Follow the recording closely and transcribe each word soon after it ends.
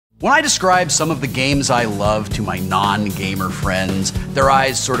When I describe some of the games I love to my non-gamer friends, their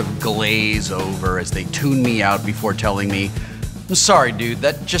eyes sort of glaze over as they tune me out before telling me, I'm sorry, dude,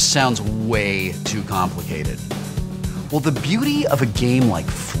 that just sounds way too complicated. Well, the beauty of a game like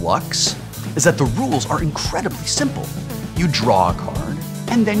Fluxx is that the rules are incredibly simple. You draw a card,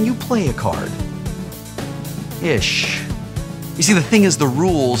 and then you play a card. Ish. You see, the thing is, the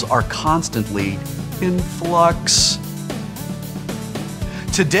rules are constantly in flux.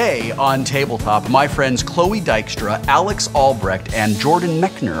 Today on Tabletop, my friends Chloe Dykstra, Alex Albrecht, and Jordan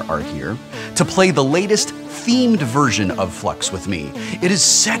Mechner are here to play the latest themed version of Fluxx with me. It is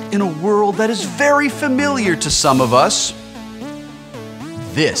set in a world that is very familiar to some of us.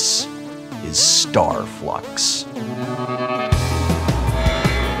 This is Star Fluxx.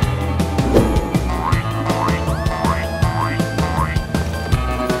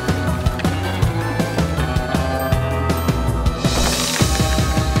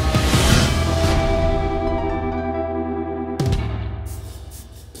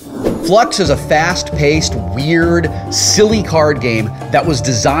 Fluxx is a fast-paced, weird, silly card game that was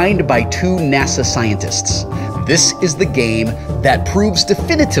designed by two NASA scientists. This is the game that proves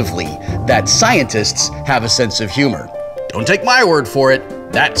definitively that scientists have a sense of humor. Don't take my word for it,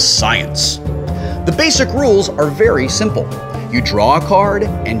 that's science. The basic rules are very simple. You draw a card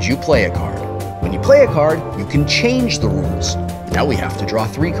and you play a card. When you play a card, you can change the rules. Now we have to draw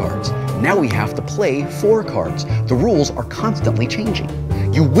 3 cards. Now we have to play 4 cards. The rules are constantly changing.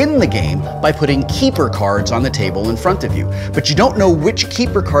 You win the game by putting keeper cards on the table in front of you, but you don't know which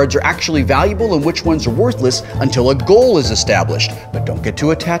keeper cards are actually valuable and which ones are worthless until a goal is established. But don't get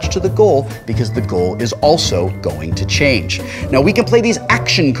too attached to the goal because the goal is also going to change. Now we can play these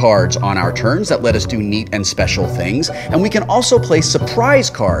action cards on our turns that let us do neat and special things, and we can also play surprise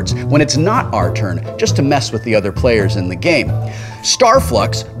cards when it's not our turn, just to mess with the other players in the game. Star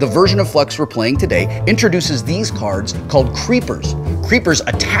Fluxx, the version of Fluxx we're playing today, introduces these cards called creepers. Creepers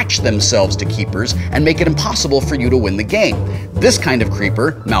attach themselves to keepers and make it impossible for you to win the game. This kind of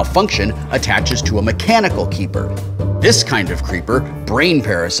creeper, Malfunction, attaches to a mechanical keeper. This kind of creeper, Brain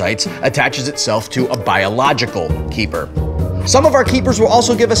Parasites, attaches itself to a biological keeper. Some of our keepers will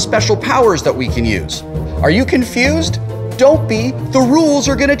also give us special powers that we can use. Are you confused? Don't be, the rules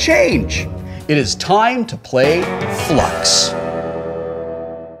are gonna change. It is time to play Fluxx.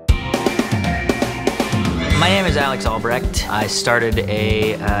 My name is Alex Albrecht. I started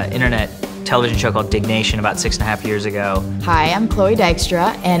a internet television show called Diggnation about 6.5 years ago. Hi, I'm Chloe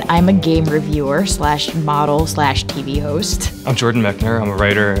Dykstra, and I'm a game reviewer slash model slash TV host. I'm Jordan Mechner. I'm a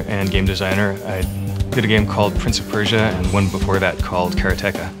writer and game designer. I did a game called Prince of Persia and one before that called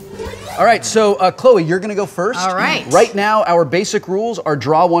Karateka. All right, so Chloe, you're gonna go first. All right. Right now, our basic rules are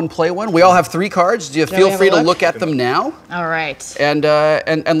draw 1, play 1. We all have 3 cards. Do you feel free to look at them now? All right. And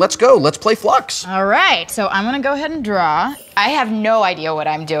let's go. Let's play Fluxx. All right, so I'm gonna go ahead and draw. I have no idea what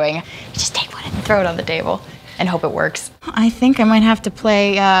I'm doing. Just take one and throw it on the table and hope it works. I think I might have to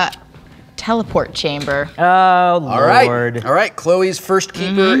play teleport chamber. Oh, Lord. All right, Chloe's first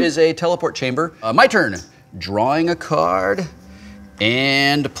keeper is a teleport chamber. My turn. Drawing a card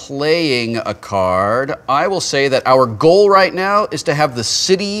and playing a card. I will say that our goal right now is to have the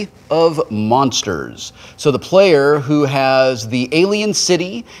City of Monsters. So the player who has the alien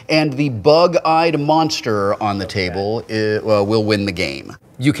city and the bug-eyed monster on the table will win the game.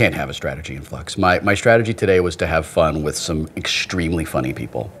 You can't have a strategy in Fluxx. My strategy today was to have fun with some extremely funny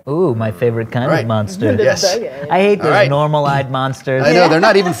people. Ooh, my favorite kind of monster. Yes. I hate those normal-eyed monsters. I know, they're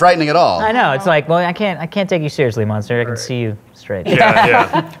not even frightening at all. I know, it's like, well, I can't take you seriously, monster. I can see you straight.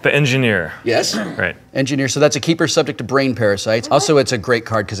 Yeah. The engineer. Yes. Right. Engineer, so that's a keeper subject to brain parasites. Also, it's a great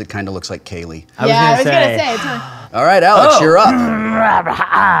card because it kind of looks like Kaylee. I was gonna say. All right, Alex, you're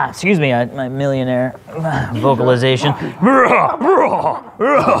up. Excuse me, my millionaire vocalization.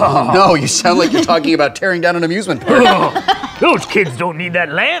 No, you sound like you're talking about tearing down an amusement park. Those kids don't need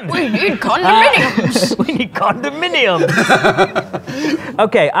that land. We need condominiums. We need condominiums.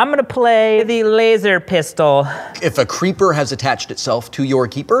 Okay, I'm gonna play the laser pistol. If a creeper has attached itself to your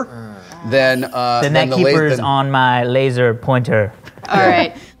keeper, then that keeper's on my laser pointer. All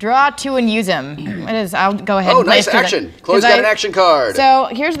right, draw 2 and use them. It is, I'll go ahead and play nice action. Chloe's got an action card. So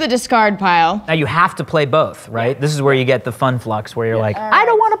here's the discard pile. Now you have to play both, right? This is where you get the fun Fluxx, where you're like, I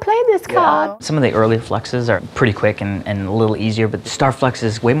don't want to play this card. Some of the early Fluxxes are pretty quick and a little easier, but Star Fluxx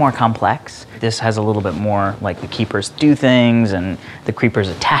is way more complex. This has a little bit more, like the keepers do things and the creepers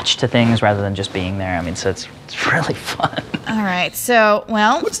attach to things rather than just being there. I mean, so it's really fun. All right, so,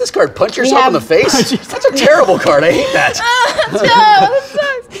 well. What's this card? Punch yourself in the face? That's a terrible card. I hate that. No, that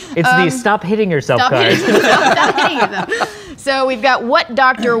sucks. It's the stop hitting yourself card. Stop hitting yourself. So we've got what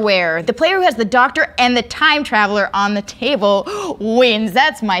doctor where. The player who has the doctor and the time traveler on the table wins.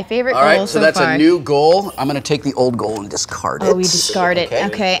 That's my favorite goal so far. All right, so that's a new goal. I'm gonna take the old goal and discard it. Oh, we discard it.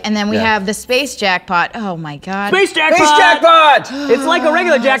 Okay, and then we have the space jackpot. Oh my God. Space jackpot! Space jackpot! It's like a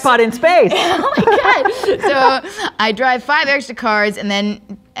regular jackpot in space. Oh my God. So I drive 5 extra cards and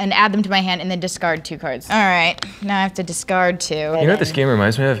add them to my hand and then discard 2 cards. All right, now I have to discard 2. You know what this game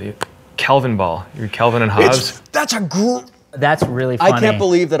reminds me of? Calvin Ball. You're Calvin and Hobbes. That's really funny. I can't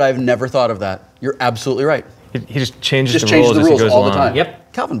believe that I've never thought of that. You're absolutely right. He just changes the rules as he goes all along. the time.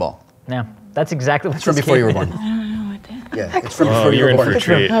 Yep. Calvin Ball. Yeah, that's exactly what's From before you were born. I don't know what that. Yeah, it's from before you were You're in born. for a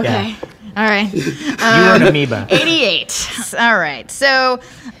treat. Okay. All right. You were an amoeba. 88. All right. So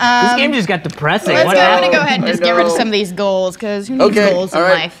This game just got depressing. I'm What gonna happened? go ahead and just get rid of some of these goals because who needs goals in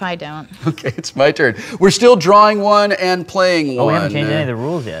life? I don't. Okay, it's my turn. We're still drawing one and playing one. Oh, we haven't changed any of the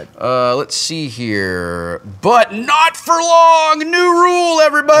rules yet. Let's see here. But not for long. New rule,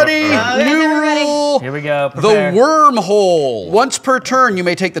 everybody. New rule. Here we go. The Prepare. wormhole. Once per turn, you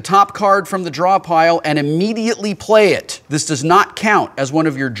may take the top card from the draw pile and immediately play it. This does not count as one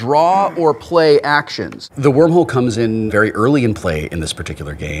of your draw or play actions. The wormhole comes in very early in play in this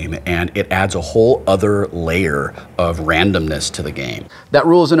particular game, and it adds a whole other layer of randomness to the game. That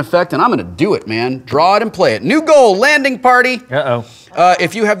rule is in effect, and I'm gonna do it, man. Draw it and play it. New goal, landing party. Uh-oh.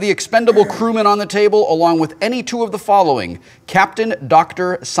 If you have the expendable crewman on the table, along with any 2 of the following, captain,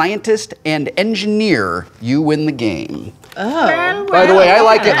 doctor, scientist, and engineer, you win the game. Oh. By the way, I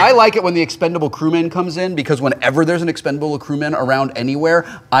like it. I like it when the expendable crewman comes in because whenever there's an expendable crewman around anywhere,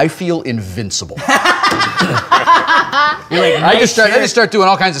 I feel invincible. I just start doing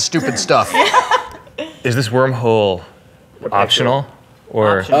all kinds of stupid stuff. Is this wormhole optional?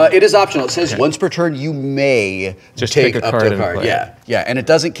 Or it is optional. It says once per turn you may just take pick a up card to a and card. play. Yeah, and it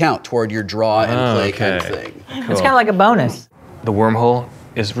doesn't count toward your draw and play kind of okay. thing. It's kind of like a bonus. the wormhole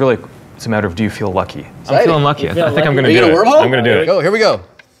is really, it's a matter of do you feel lucky? Exciting. I'm feeling lucky. I think I'm gonna Are you do gonna it. wormhole? I'm gonna do it. Go, here we go.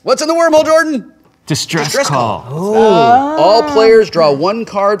 What's in the wormhole, Jordan? Distress call. All players draw 1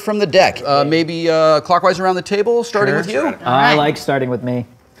 card from the deck. Maybe clockwise around the table, starting with you. I like starting with me.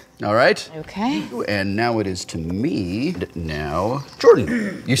 All right. Okay. And now it is to me. Now,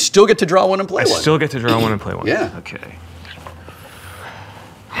 Jordan, you still get to draw 1 and play I 1. still get to draw 1 and play 1. Yeah. Okay.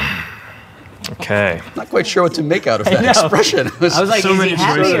 Okay. Not quite sure what to make out of that expression. I was like, So is many he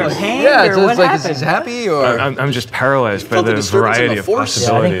happy or choices. pained yeah, or it's what like, happened? is he happy or? I'm just paralyzed by Felt the the disturbance in variety the of force.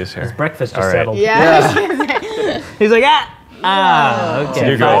 possibilities here. His breakfast just All right. settled. Yeah. He's like, okay.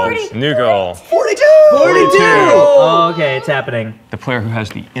 New goal. New goal. 42! 42! Oh, okay, it's happening. The player who has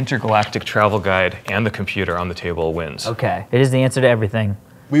the intergalactic travel guide and the computer on the table wins. Okay. It is the answer to everything.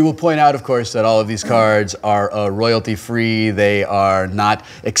 We will point out, of course, that all of these cards are royalty-free. They are not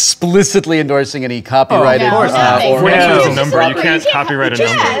explicitly endorsing any copyrighted of course not. or 42 is a no. number. You can't copyright a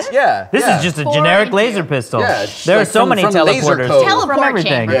number. Yeah. This is just a generic laser pistol. Yeah, it's There are like so many from laser teleporters. code. Teleport from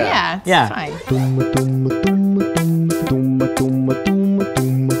everything. chamber. Yeah. It's Yeah. fine.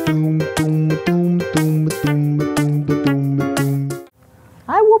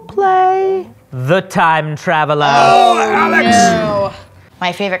 I will play the Time Traveler. No.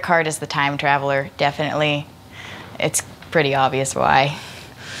 My favorite card is the Time Traveler, definitely. It's pretty obvious why.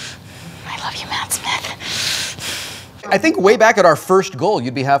 I love you, Matt Smith. I think way back at our first goal,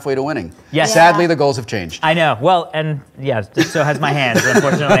 you'd be halfway to winning. Yes. Sadly, the goals have changed. I know. Well, and yeah, so has my hands.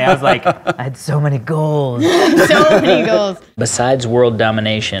 Unfortunately, I was like, I had so many goals. So many goals. Besides world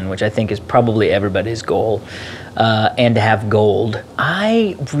domination, which I think is probably everybody's goal, and to have gold,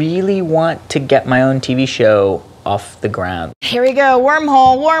 I really want to get my own TV show off the ground. Here we go,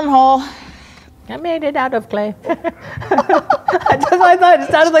 wormhole. I made it out of clay. I thought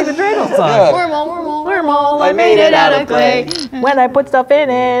it sounded like the dreidel song. Wormhole, I made it out of clay. When I put stuff in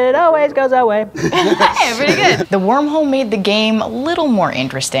it, it always goes away. Hey, pretty good. The wormhole made the game a little more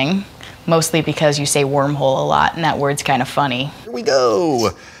interesting, mostly because you say wormhole a lot, and that word's kind of funny. Here we go.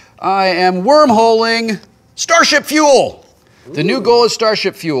 I am wormholing Starship Fuel. The new goal is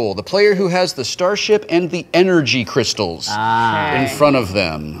Starship Fuel. The player who has the Starship and the energy crystals in front of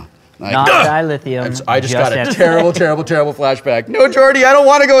them. Not dilithium. I just got a anti- terrible flashback. No, Jordy, I don't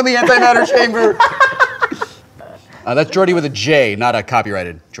want to go in the antimatter chamber. That's Jordy with a J, not a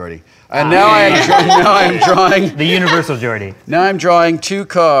copyrighted Jordy. And now I am drawing. The universal Geordie. Now I'm drawing 2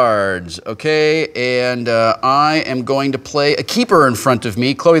 cards, okay? And I am going to play a keeper in front of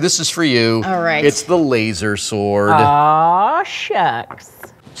me. Chloe, this is for you. All right. It's the laser sword. Aw,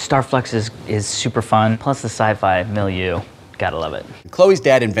 shucks. Star Fluxx is super fun, plus the sci-fi milieu. Gotta love it. Chloe's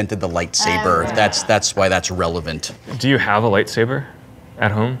dad invented the lightsaber. That's why that's relevant. Do you have a lightsaber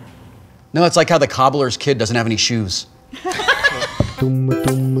at home? No, it's like how the cobbler's kid doesn't have any shoes. I'm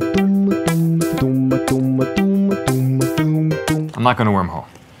not going to wormhole.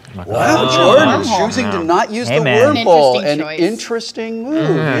 Wow, Jordan choosing to not use the wormhole. An interesting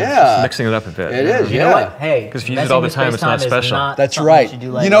move, Just mixing it up a bit. It is, You know what? Hey, because if you use it all the time, it's not special. That's right.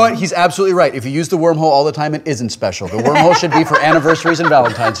 You know what? He's absolutely right. If you use the wormhole all the time, it isn't special. The wormhole should be for anniversaries and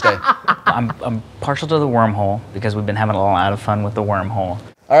Valentine's Day. I'm partial to the wormhole because we've been having a lot of fun with the wormhole.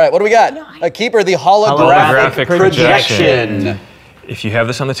 All right, what do we got? A keeper, the holographic projection. If you have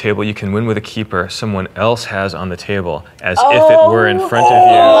this on the table, you can win with a keeper someone else has on the table, as if it were in front of you.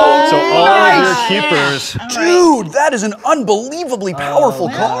 So all of your keepers. Dude, that is an unbelievably powerful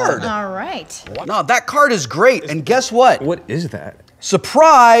card. All right. No, that card is great. And guess what? What is that?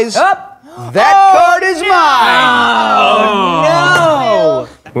 Surprise! That card is mine!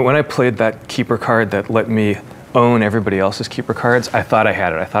 No! When I played that keeper card that let me own everybody else's keeper cards, I thought I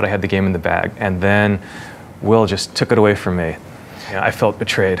had it. I thought I had the game in the bag. And then Will just took it away from me. Yeah, I felt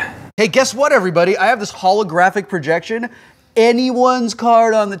betrayed. Hey, guess what, everybody? I have this holographic projection. Anyone's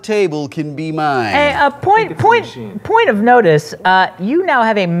card on the table can be mine. Hey, point of notice, you now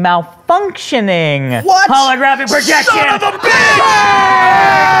have a malfunctioning holographic projection. Son of a bitch!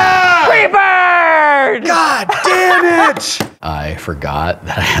 Creeper! God damn it! I forgot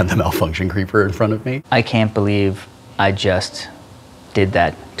that I had the malfunction creeper in front of me. I can't believe I just did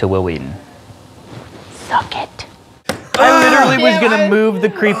that to Will Wheaton. Suck it. I literally was gonna move the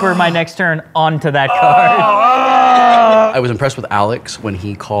creeper my next turn onto that card. I was impressed with Alex when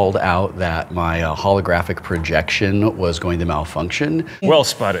he called out that my holographic projection was going to malfunction. Well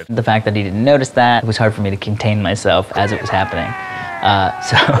spotted. The fact that he didn't notice that, it was hard for me to contain myself as it was happening.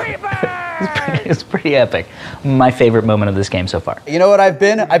 It was pretty epic. My favorite moment of this game so far. You know what I've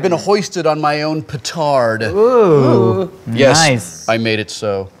been? I've been hoisted on my own petard. Ooh, yes, nice. I made it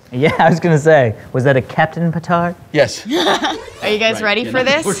so. Yeah, I was gonna say, was that a Captain Petard? Yes. Are you guys ready for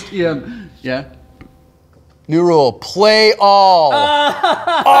this? Yeah. New rule, play all.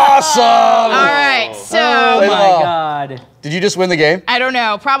 Awesome! All right, so. Oh my God. Did you just win the game? I don't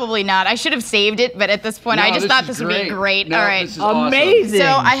know, probably not. I should have saved it, but at this point, I just thought this would be great. No, all right. this is awesome. Amazing. So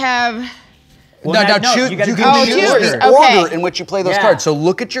I have. You can choose the order in which you play those cards. So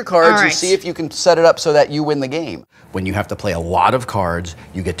look at your cards and see if you can set it up so that you win the game. When you have to play a lot of cards,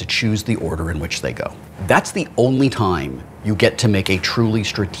 you get to choose the order in which they go. That's the only time you get to make a truly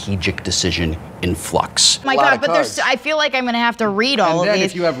strategic decision in Fluxx. Oh my God, but I feel like I'm gonna have to read all of these.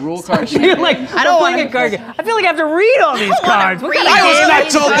 If you have rule cards, I don't want a card game. I feel like I have to read all these cards. I was not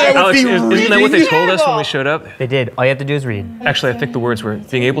told there would be reading. Isn't that what they told us when we showed up? They did. All you have to do is read. Actually, I think the words were,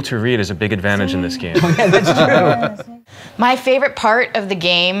 being able to read is a big advantage in this game. Yeah, that's true. My favorite part of the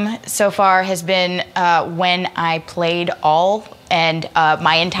game so far has been when I played all, and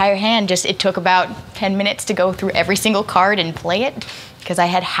my entire hand it took about 10 minutes to go through every single card and play it, because I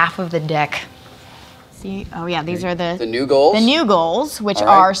had half of the deck. See, oh yeah, these are the new goals? The new goals, which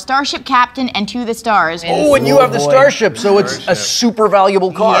are Starship Captain and To the Stars. Oh, and you have the Starship, so it's a super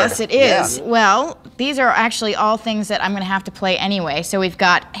valuable card. Yes, it is. Yeah. Well, these are actually all things that I'm gonna have to play anyway. So we've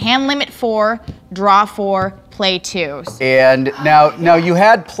got hand limit 4, draw 4, play 2. And now you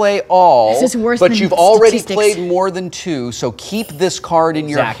had play all, this is worse but than you've already statistics. played more than 2, so keep this card in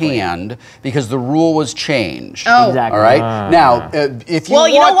your hand because the rule was changed. Oh. Exactly. All right? Now, if you well,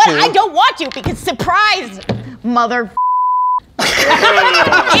 you know what? to... I don't want to, because surprise, mother.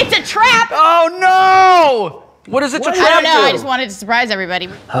 It's a trap. Oh no! What is it to trap? I don't know. to? I just wanted to surprise everybody.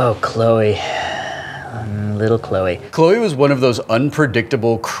 Oh, Chloe. Little Chloe. Chloe was one of those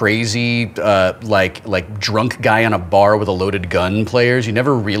unpredictable, crazy, like drunk guy on a bar with a loaded gun players. You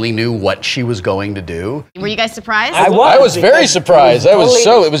never really knew what she was going to do. Were you guys surprised? I was very surprised. It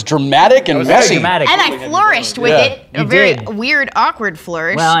was dramatic and messy. Dramatic. And I flourished with it. A very weird, awkward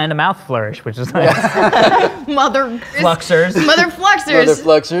flourish. Well, and a mouth flourish, which is nice. Mother Fluxers. Mother Fluxers. Mother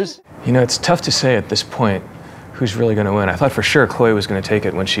Fluxers. You know, it's tough to say at this point who's really going to win. I thought for sure Chloe was going to take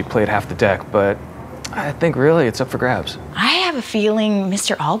it when she played half the deck, but I think really it's up for grabs. I have a feeling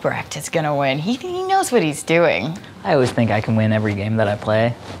Mr. Albrecht is gonna win. He knows what he's doing. I always think I can win every game that I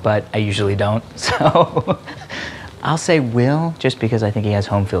play, but I usually don't. So I'll say Will, just because I think he has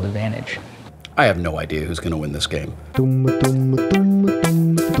home field advantage. I have no idea who's gonna win this game.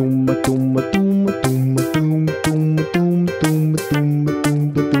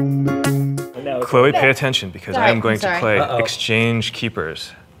 Chloe, pay attention because I am going to play Uh-oh. Exchange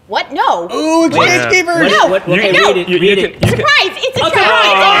Keepers. What? No. Ooh, Exchange Keepers! No. What, No. read it. Surprise! It's a surprise!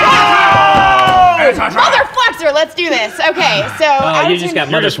 Mother Fluxer, let's do this. Okay, so Oh, you just got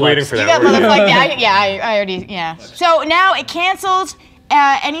You're Mother just waiting for you that. got Mother Fluxer. I already. Yeah. So now it cancels,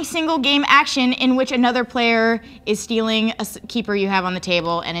 any single game action in which another player is stealing a keeper you have on the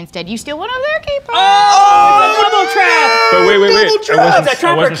table, and instead you steal one of their keepers. Oh, double trap! But wait.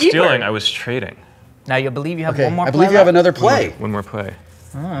 I wasn't keeper. stealing, I was trading. Now you believe you have one more play I believe you have another play. One more play.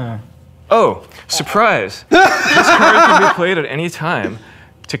 Oh, surprise. This card can be played at any time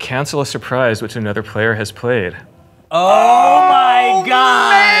to cancel a surprise which another player has played. Oh my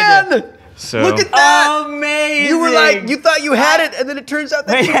God! Man! So, Look at that! Amazing! You were like, you thought you had it, and then it turns out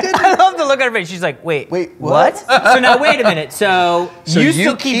that you didn't. I love the look on her face. She's like, wait, what? So now wait a minute. So you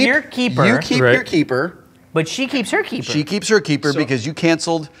still keep your keeper. You keep your keeper. But she keeps her keeper. She keeps her keeper because you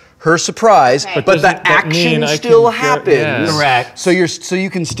canceled her surprise, Okay. but the action still happens. Yeah. Correct. So you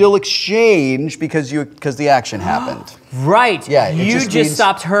can still exchange because the action happened. Right. Yeah. It You just means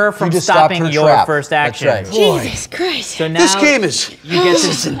stopped her from you just stopped stopping her your trap. first action. That's right. Jesus Christ. So now This game is this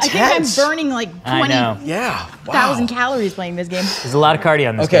is I think I'm burning like I know. 20,000 calories playing this game. There's a lot of cardio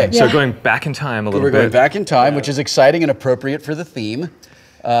on this Okay. game. So going back in time a little We're bit. going back in time, which is exciting and appropriate for the theme.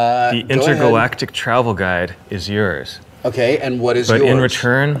 The intergalactic travel guide is yours. Okay, and what is But yours? in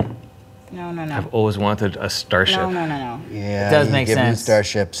return, No. I've always wanted a starship. No. Yeah, It does you make give me sense.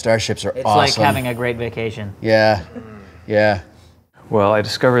 Starship. Starships are It's awesome. like having a great vacation. Yeah. Well, I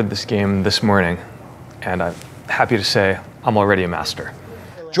discovered this game this morning, and I'm happy to say I'm already a master.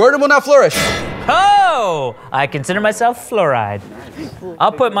 Jordan will now flourish. Oh! I consider myself fluoride.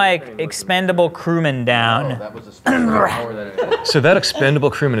 I'll put my expendable crewman down. So that expendable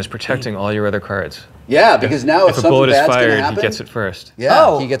crewman is protecting all your other cards. Yeah, because now if If a something bullet is bad's gonna fired, happen, he gets it first.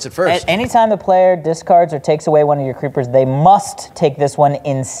 Yeah, he gets it first. At any time the player discards or takes away one of your creepers, they must take this one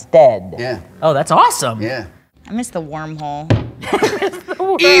instead. Yeah. Oh, that's awesome. Yeah. I missed the wormhole.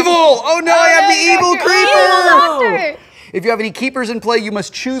 Evil! Oh no, I have the evil creeper! Doctor! If you have any keepers in play, you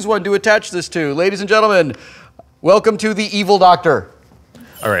must choose one to attach this to. Ladies and gentlemen, welcome to the Evil Doctor.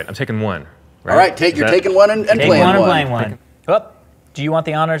 All right, I'm taking one. All right, you're taking one and Take playing one and one. playing one. Oh, do you want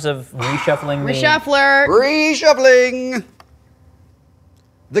the honors of reshuffling the... Reshuffler. Reshuffling.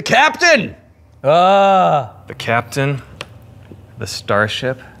 The captain. The captain, the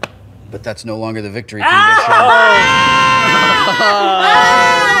starship. But that's no longer the victory You condition.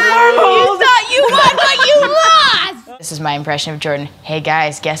 thought you won, but you lost! This is my impression of Jordan. Hey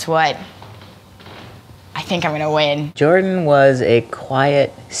guys, guess what? I think I'm gonna win. Jordan was a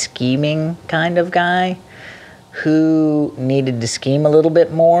quiet, scheming kind of guy who needed to scheme a little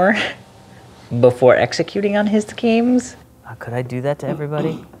bit more before executing on his schemes. Could I do that to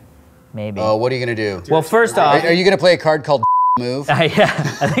everybody? Maybe. Oh, what are you gonna do? Well, first off... Are you gonna play a card called move? Yeah,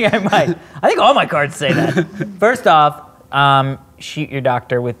 I think I might. I think all my cards say that. First off, shoot your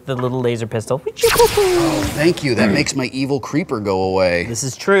doctor with the little laser pistol. Oh, thank you. That makes my evil creeper go away. This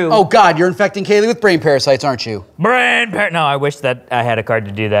is true. Oh God, you're infecting Kaylee with brain parasites, aren't you? No, I wish that I had a card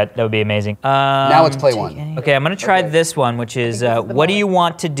to do that. That would be amazing. Now let's play one. Okay, I'm gonna try this one, which is, what do you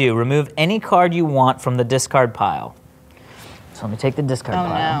want to do? Remove any card you want from the discard pile. So let me take the discard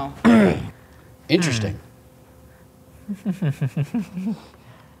pile. Oh no. Interesting. I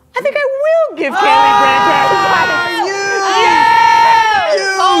think I will give Kaylee brain parasites.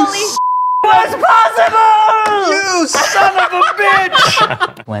 You son of a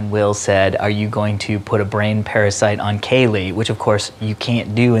bitch! When Will said, are you going to put a brain parasite on Kaylee, which of course you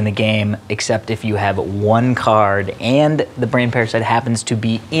can't do in the game except if you have one card and the brain parasite happens to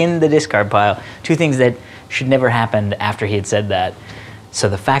be in the discard pile. Two things that should never happen after he had said that. So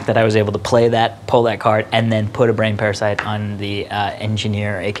the fact that I was able to play that, pull that card, and then put a brain parasite on the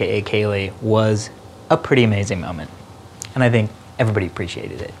engineer, aka Kaylee, was a pretty amazing moment. And I think everybody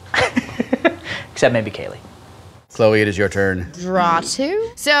appreciated it. Except maybe Kaylee. Chloe, it is your turn. Draw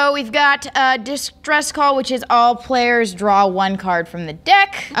two. So we've got Distress Call, which is all players draw one card from the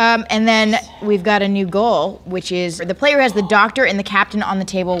deck. And then we've got a new goal, which is the player who has the doctor and the captain on the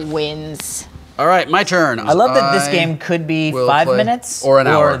table wins. All right, my turn. I love that this game could be will 5 play- minutes or an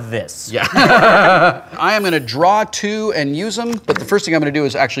hour. this. Yeah. I am going to draw two and use them, but the first thing I'm going to do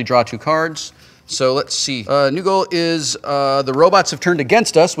is actually draw two cards. So let's see. New goal is the robots have turned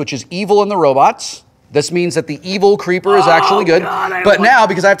against us, which is evil in the robots. This means that the evil creeper is actually good. But now,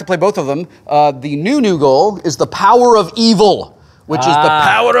 because I have to play both of them, the new goal is the power of evil, which is the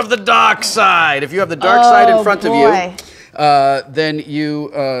power of the dark side. If you have the dark side in front of you, then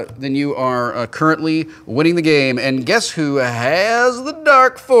you are currently winning the game. And guess who has the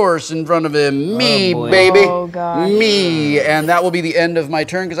dark force in front of him? Me, baby. Oh, God. Me. And that will be the end of my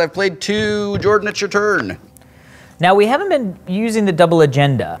turn because I've played two. Jordan, it's your turn. Now, we haven't been using the double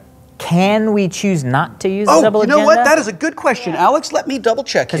agenda. Can we choose not to use the Oh, double you know agenda? what? That is a good question, Alex. Let me double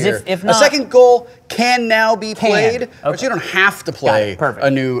check 'Cause here. if a not- second goal can now be played, Okay. so you don't have to play Perfect. a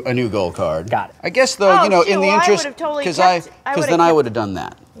new goal card. Got it. I guess though, Oh, you know, shoot, in the well, I interest, would've totally because would've then I kept- would have done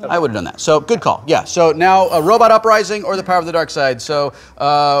that. I would have done that. So good call. Yeah. So now Robot Uprising or the Power of the Dark Side. So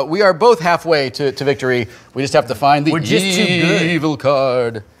we are both halfway to victory. We just have to find the We're just too good. evil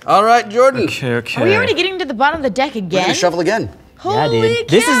card. All right, Jordan. Okay. Are we already getting to the bottom of the deck We're again? gonna shuffle again. Yeah, Holy dude.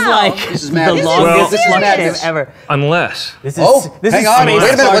 This is cow. like This is the madness. longest This is luck game madness. ever. Unless. This is Oh, this hang is on. space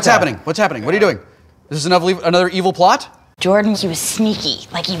Wait a minute. What's Sparta. happening? What's happening? What are you doing? This is another evil plot? Jordan, he was sneaky.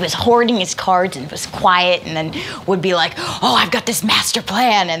 Like he was hoarding his cards and was quiet and then would be like, oh, I've got this master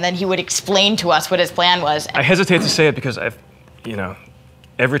plan. And then he would explain to us what his plan was. I hesitate to say it because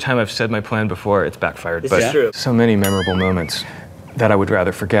every time I've said my plan before, it's backfired. This but is true. So many memorable moments that I would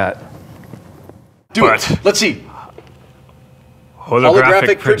rather forget. Do it. Let's see.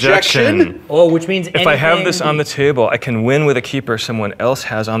 Holographic projection. Oh, which means If I have this on the table, I can win with a keeper someone else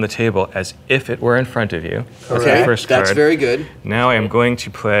has on the table as if it were in front of you. That's Okay, the first that's card. very good. Now I am going to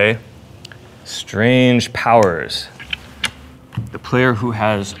play Strange Powers. The player who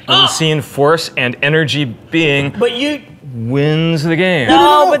has unseen force and energy being But you. wins the game.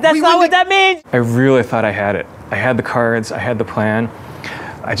 No, but that's we not win what that means. I really thought I had it. I had the cards, I had the plan.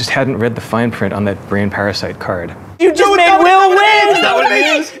 I just hadn't read the fine print on that brain parasite card. You just made Will win. Is that what it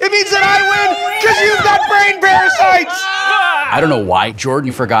means? It means that I win because you've got brain parasites. I don't know why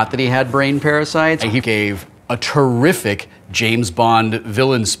Jordan forgot that he had brain parasites. He gave a terrific James Bond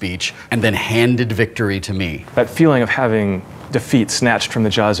villain speech and then handed victory to me. That feeling of having defeat snatched from the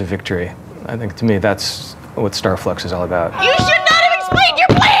jaws of victory, I think to me that's what Star Fluxx is all about. You should not have explained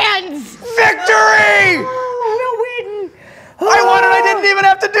your plans! Victory! I won and I didn't even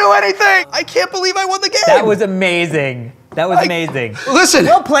have to do anything. I can't believe I won the game. That was amazing. That was amazing. Listen.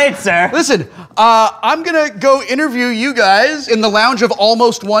 Well played, sir. Listen, I'm gonna go interview you guys in the lounge of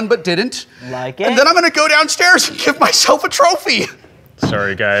almost won but didn't. Like it. And then I'm gonna go downstairs and give myself a trophy.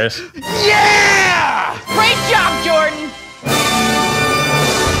 Sorry, guys. Yeah! Great job, Jordan!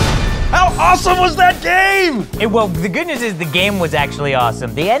 How awesome was that game? Well, the good news is the game was actually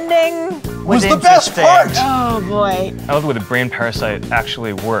awesome. The ending Was was the best interesting. part. Oh boy. I love the way the brain parasite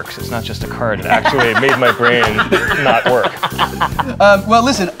actually works. It's not just a card. It actually made my brain not work. Well,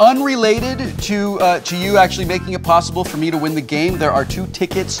 listen, unrelated to you actually making it possible for me to win the game, there are 2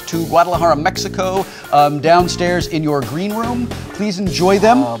 tickets to Guadalajara, Mexico, downstairs in your green room. Please enjoy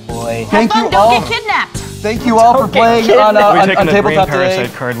them. Oh boy. Thank Have you fun, all. don't get kidnapped. Thank you all for Don't get playing kidnapped. on We're taking the brain tabletop today.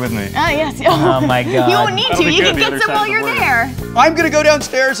 parasite card with me. Oh, yes. Oh my God. You won't need That'll to. be You good, can the get other some side while of the you're word. there. I'm gonna go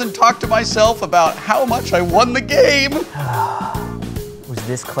downstairs and talk to myself about how much I won the game. It was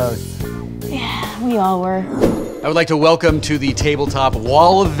this close. Yeah, we all were. I would like to welcome to the tabletop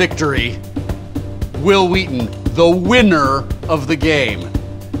wall of victory, Will Wheaton, the winner of the game.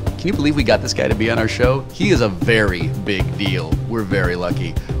 Can you believe we got this guy to be on our show? He is a very big deal. We're very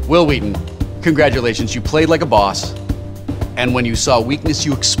lucky. Will Wheaton, congratulations. You played like a boss, and when you saw weakness,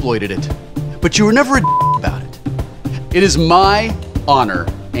 you exploited it. But you were never a about it. It is my honor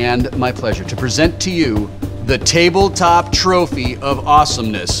and my pleasure to present to you the tabletop trophy of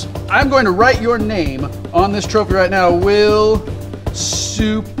awesomeness. I'm going to write your name on this trophy right now. Will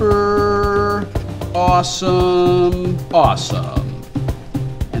Super Awesome Awesome.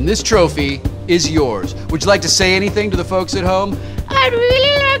 And this trophy is yours. Would you like to say anything to the folks at home? I'd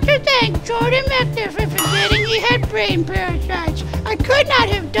really like to thank Jordan Mechner for forgetting he had brain parasites. I could not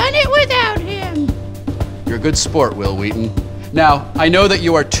have done it without him. You're a good sport, Will Wheaton. Now, I know that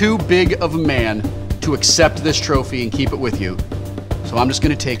you are too big of a man to accept this trophy and keep it with you. So I'm just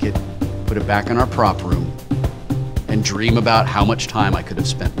gonna take it, put it back in our prop room, and dream about how much time I could have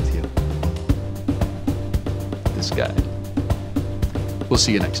spent with you. This guy. We'll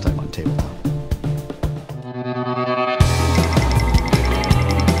see you next time on Tabletop.